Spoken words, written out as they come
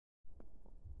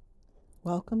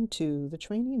Welcome to the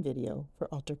training video for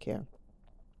altar care.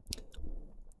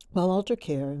 While altar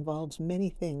care involves many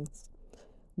things,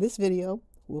 this video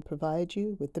will provide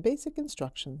you with the basic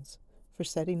instructions for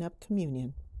setting up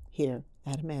communion here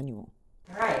at Immanuel.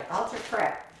 All right, altar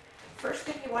prep. First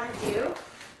thing you want to do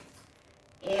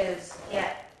is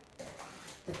get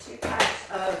the 2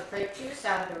 types of grape juice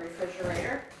out of the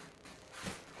refrigerator.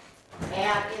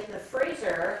 And in the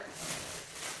freezer,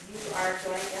 you are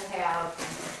going to have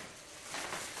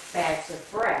bags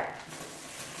of bread.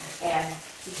 And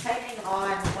depending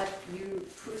on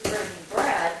who's bringing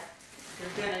bread,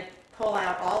 you're going to pull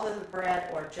out all of the bread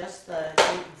or just the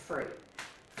gluten-free.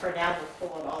 For now, we'll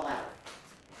pull it all out.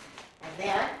 And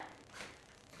then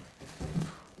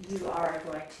you are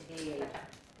going to need a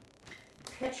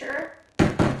pitcher,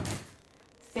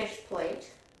 fish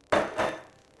plate,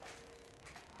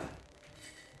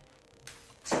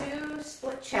 2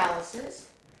 split chalices,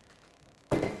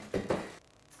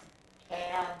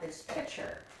 and this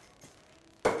pitcher.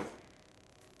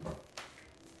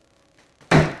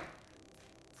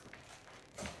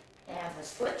 And the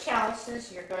split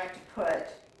chalices, you're going to put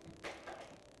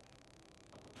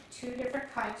 2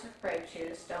 different kinds of grape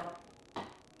juice. Don't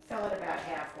fill it about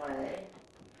halfway.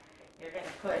 You're going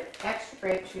to put extra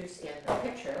grape juice in the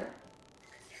pitcher.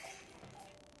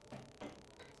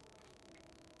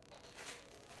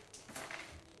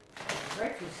 The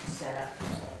grape juice is set up.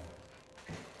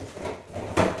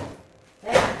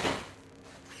 Then,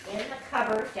 in the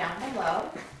cupboard down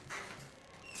below,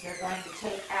 you're going to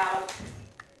take out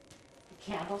the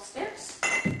candlesticks.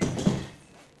 You're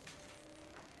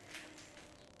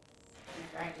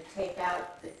going to take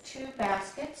out the 2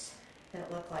 baskets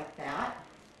that look like that.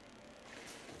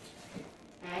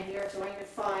 And you're going to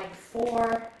find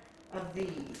 4 of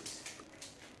these.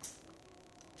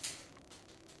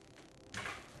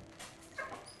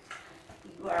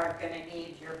 You are going to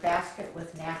need your basket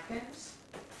with napkins.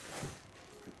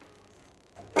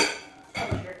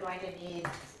 And you're going to need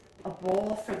a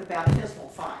bowl for the baptismal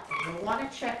font. You'll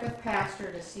want to check with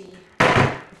Pastor to see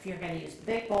if you're going to use the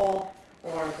big bowl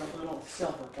or the little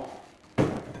silver bowl.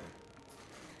 Okay.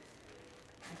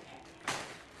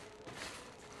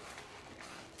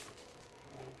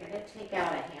 I'm going to take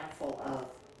out a handful of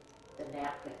the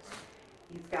napkins.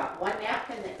 You've got 1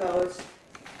 napkin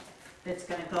that's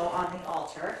going to go on the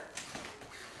altar.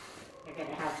 You're going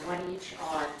to have 1 each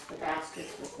on the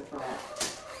baskets with the bread.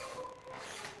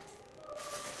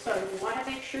 So you want to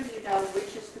make sure you know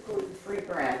which is the gluten-free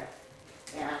bread,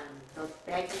 and the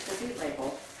baskets will be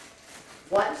labeled.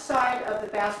 1 side of the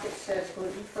basket says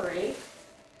gluten-free,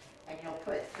 and you'll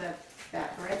put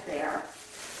that bread there.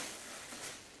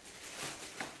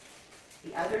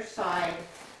 The other side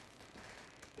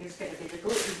is going to be the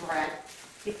gluten bread.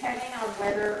 Depending on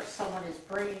whether someone is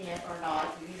bringing it or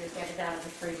not, you either get it out of the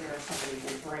freezer or somebody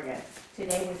will bring it.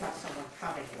 Today we have someone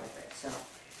coming with it, so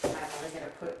I'm only going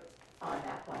to put on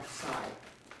that 1 side.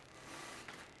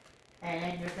 And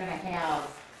then you're going to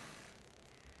have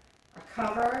a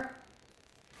cover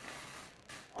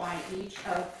on each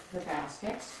of the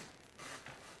baskets.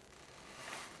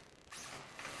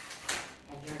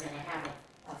 And you're going to have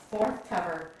a 4th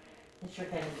cover that you're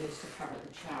going to use to cover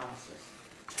the chalices.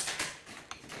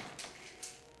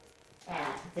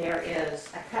 And there is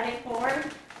a cutting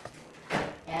board,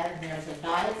 and there's a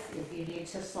knife if you need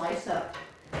to slice up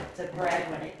the bread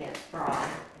when it gets brought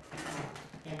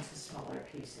into smaller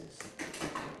pieces.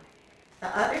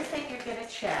 The other thing you're going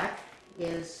to check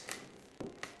is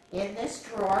in this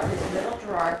drawer, this middle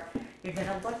drawer, you're going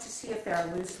to look to see if there are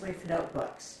loose leaf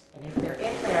notebooks. And if they're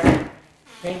in there,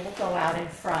 they will go out in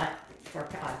front for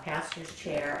pastor's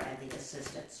chair and the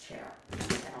assistant's chair.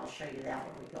 And I'll show you that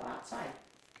when we go outside.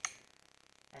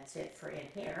 That's it for in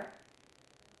here.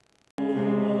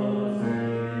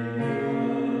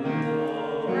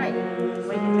 Right,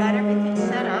 when you've got everything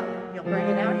set up, you'll bring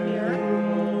it out here.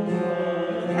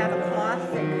 You have a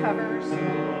cloth that covers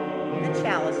the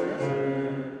chalices.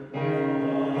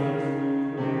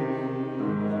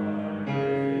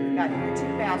 You've got your 2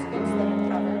 baskets that are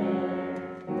covered.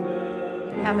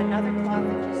 You have another cloth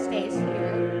that just stays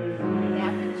here.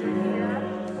 Napkins are here.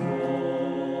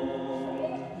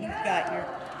 You've got your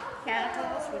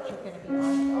candles, which are going to be on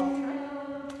the altar.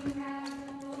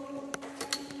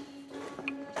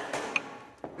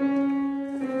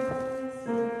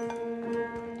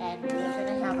 And you're going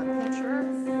to have a pitcher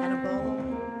and a bowl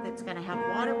that's going to have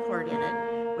water poured in it,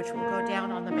 which will go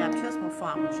down on the baptismal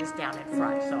font, which is down in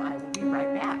front. So I will be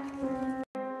right back.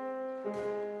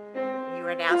 You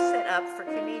are now set up for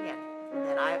communion. And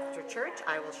then after church,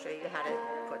 I will show you how to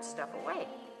put stuff away.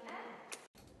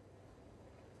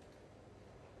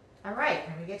 All right,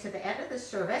 when we get to the end of the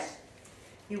service,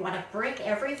 you want to bring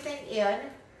everything in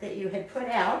that you had put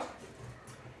out,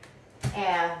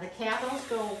 and the candles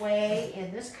go away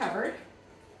in this cupboard.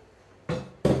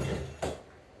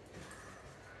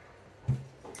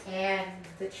 And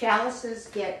the chalices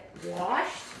get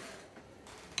washed.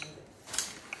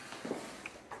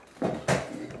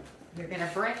 You're going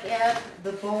to bring in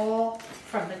the bowl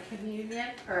from the communion,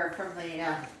 or from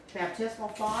the baptismal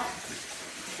font,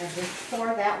 and just pour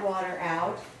that water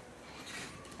out.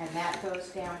 And that goes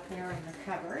down here in the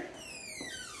cupboard.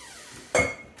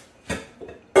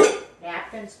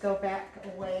 Napkins go back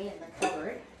away in the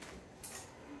cupboard.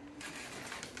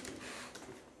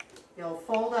 You'll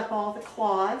fold up all the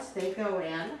cloths, they go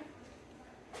in.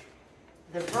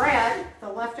 The bread, the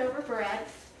leftover bread,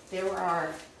 there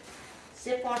are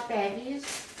Ziploc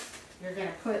baggies. You're going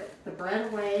to put the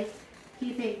bread away,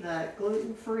 keeping the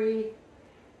gluten-free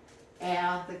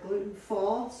and the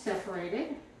gluten-full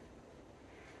separated.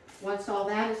 Once all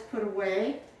that is put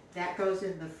away, that goes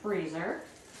in the freezer.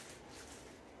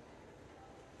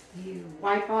 You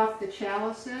wipe off the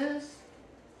chalices,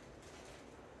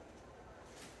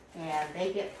 and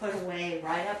they get put away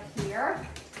right up here,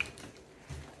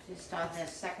 just on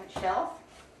this second shelf.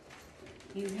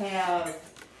 You have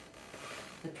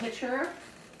the pitcher,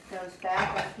 goes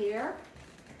back up here.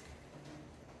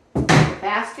 The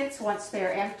baskets, once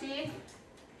they're empty,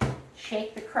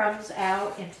 shake the crumbs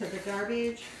out into the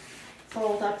garbage,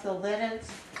 fold up the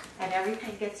linens, and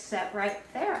everything gets set right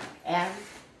there, and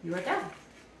you are done.